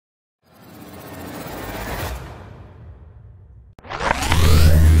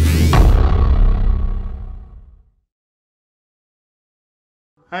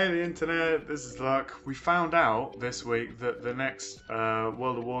Hey the internet, this is Luck. We found out this week that the next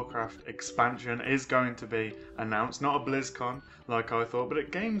World of Warcraft expansion is going to be announced, not at BlizzCon like I thought, but at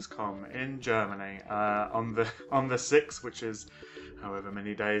Gamescom in Germany on the 6th, which is however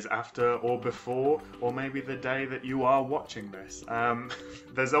many days after or before, or maybe the day that you are watching this.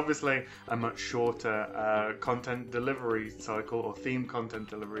 There's obviously a much shorter content delivery cycle or theme content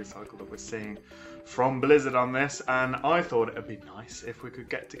delivery cycle that we're seeing from Blizzard on this, and I thought it'd be nice if we could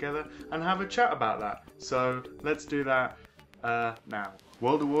get together and have a chat about that. So let's do that now.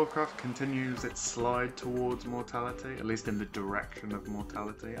 World of Warcraft continues its slide towards mortality, at least in the direction of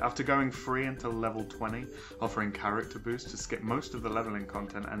mortality. After going free until level 20, offering character boosts to skip most of the leveling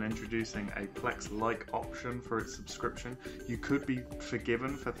content and introducing a Plex-like option for its subscription, you could be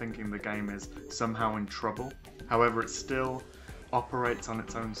forgiven for thinking the game is somehow in trouble. However, it still operates on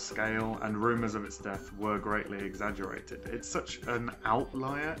its own scale, and rumours of its death were greatly exaggerated. It's such an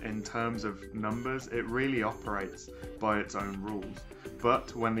outlier in terms of numbers, it really operates by its own rules.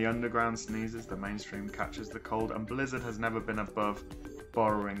 But when the underground sneezes, the mainstream catches the cold, and Blizzard has never been above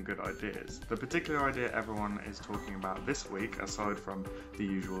borrowing good ideas. The particular idea everyone is talking about this week, aside from the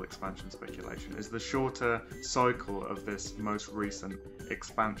usual expansion speculation, is the shorter cycle of this most recent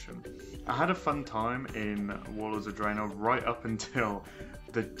expansion. I had a fun time in Warlords of Draenor right up until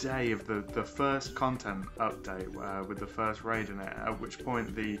the day of the first content update with the first raid in it, at which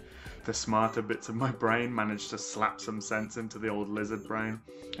point the smarter bits of my brain managed to slap some sense into the old lizard brain.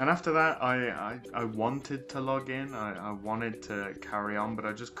 And after that, I wanted to log in, I wanted to carry on, but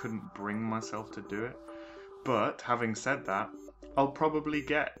I just couldn't bring myself to do it. But having said that, I'll probably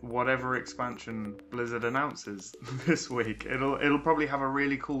get whatever expansion Blizzard announces this week. It'll probably have a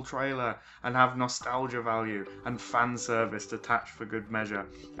really cool trailer and have nostalgia value and fan service attached for good measure.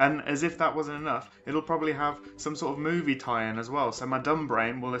 And as if that wasn't enough, it'll probably have some sort of movie tie-in as well. So my dumb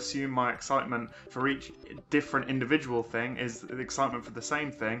brain will assume my excitement for each different individual thing is the excitement for the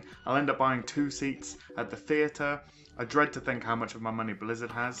same thing. I'll end up buying 2 seats at the theatre. I dread to think how much of my money Blizzard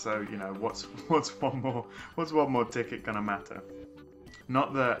has, so you know, what's one more ticket gonna matter?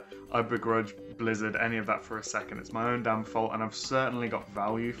 Not that I begrudge Blizzard any of that for a second, it's my own damn fault, and I've certainly got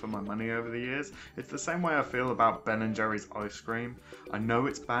value for my money over the years. It's the same way I feel about Ben & Jerry's ice cream. I know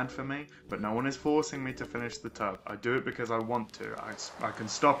it's bad for me, but no one is forcing me to finish the tub. I do it because I want to. I can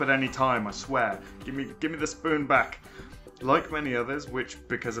stop at any time, I swear. Give me the spoon back. Like many others, which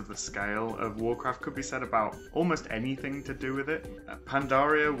because of the scale of Warcraft could be said about almost anything to do with it,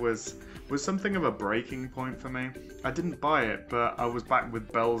 Pandaria was something of a breaking point for me. I didn't buy it, but I was back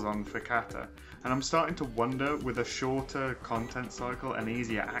with bells on for Kata, and I'm starting to wonder, with a shorter content cycle and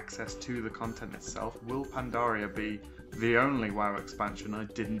easier access to the content itself, will Pandaria be the only WoW expansion I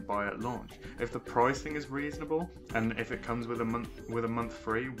didn't buy at launch? If the pricing is reasonable, and if it comes with a month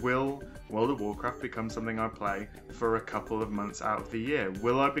free, will World of Warcraft become something I play for a couple of months out of the year?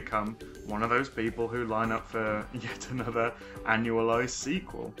 Will I become one of those people who line up for yet another annualized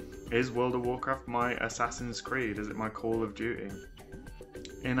sequel? Is World of Warcraft my Assassin's Creed? Is it my Call of Duty?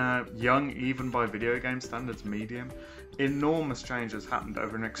 In a young, even by video game standards, medium, enormous change has happened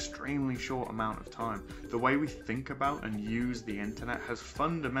over an extremely short amount of time. The way we think about and use the internet has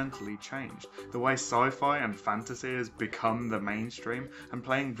fundamentally changed. The way sci-fi and fantasy has become the mainstream, and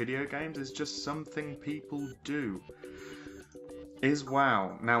playing video games is just something people do. Is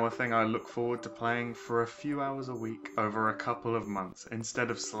WoW now a thing I look forward to playing for a few hours a week over a couple of months, instead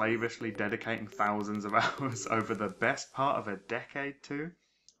of slavishly dedicating thousands of hours over the best part of a decade to?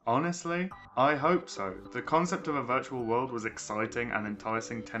 Honestly, I hope so. The concept of a virtual world was exciting and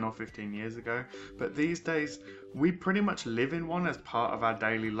enticing 10 or 15 years ago, but these days, we pretty much live in one as part of our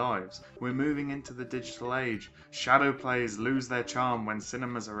daily lives. We're moving into the digital age. Shadow plays lose their charm when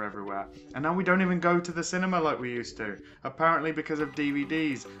cinemas are everywhere. And now we don't even go to the cinema like we used to. Apparently because of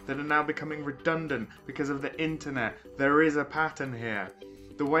DVDs that are now becoming redundant because of the internet. There is a pattern here.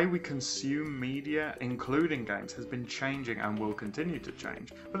 The way we consume media, including games, has been changing and will continue to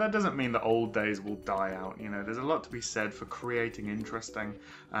change. But that doesn't mean that old days will die out. You know, there's a lot to be said for creating interesting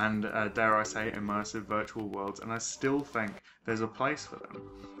and, dare I say, immersive virtual worlds, and I still think there's a place for them.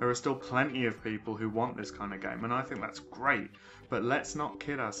 There are still plenty of people who want this kind of game, and I think that's great. But let's not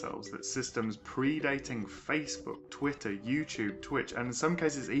kid ourselves that systems predating Facebook, Twitter, YouTube, Twitch, and in some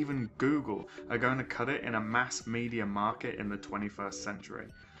cases even Google are going to cut it in a mass media market in the 21st century.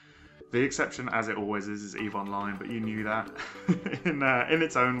 The exception, as it always is EVE Online, but you knew that. in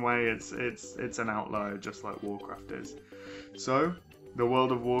its own way, it's an outlier, just like Warcraft is. So, the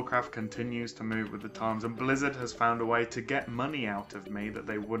world of Warcraft continues to move with the times, and Blizzard has found a way to get money out of me that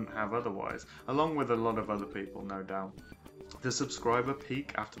they wouldn't have otherwise, along with a lot of other people, no doubt. The subscriber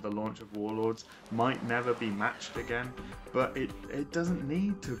peak after the launch of Warlords might never be matched again, but it doesn't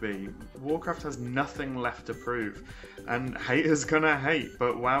need to be. Warcraft has nothing left to prove, and haters gonna hate,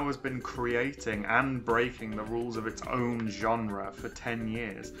 but WoW has been creating and breaking the rules of its own genre for 10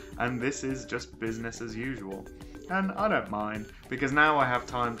 years, and this is just business as usual. And I don't mind, because now I have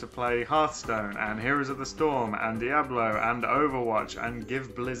time to play Hearthstone and Heroes of the Storm and Diablo and Overwatch and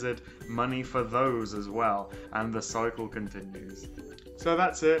give Blizzard money for those as well, and the cycle continues. So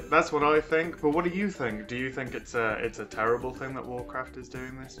that's it. That's what I think. But what do you think? Do you think it's a terrible thing that Warcraft is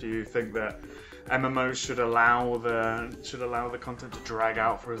doing this? Do you think that MMOs should allow the content to drag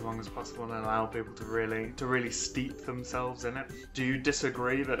out for as long as possible and allow people to really steep themselves in it? Do you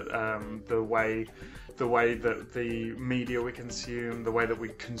disagree that the way that the media we consume, the way that we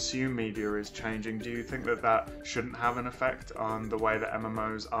consume media is changing? Do you think that that shouldn't have an effect on the way that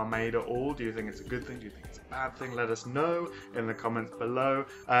MMOs are made at all? Do you think it's a good thing? Do you think it's a bad thing? Let us know in the comments below.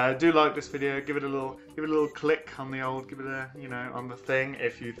 Do like this video, give it a little click on the old, give it a, on the thing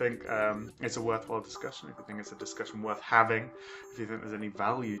if you think it's a worthwhile discussion, if you think it's a discussion worth having, if you think there's any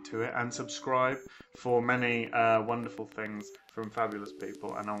value to it, and subscribe for many wonderful things from fabulous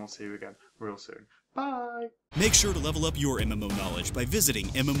people, and I will see you again real soon. Bye! Make sure to level up your MMO knowledge by visiting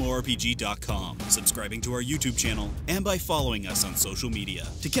MMORPG.com, subscribing to our YouTube channel, and by following us on social media.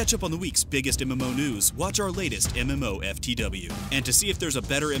 To catch up on the week's biggest MMO news, watch our latest MMO FTW. And to see if there's a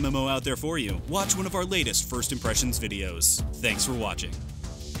better MMO out there for you, watch one of our latest First Impressions videos. Thanks for watching.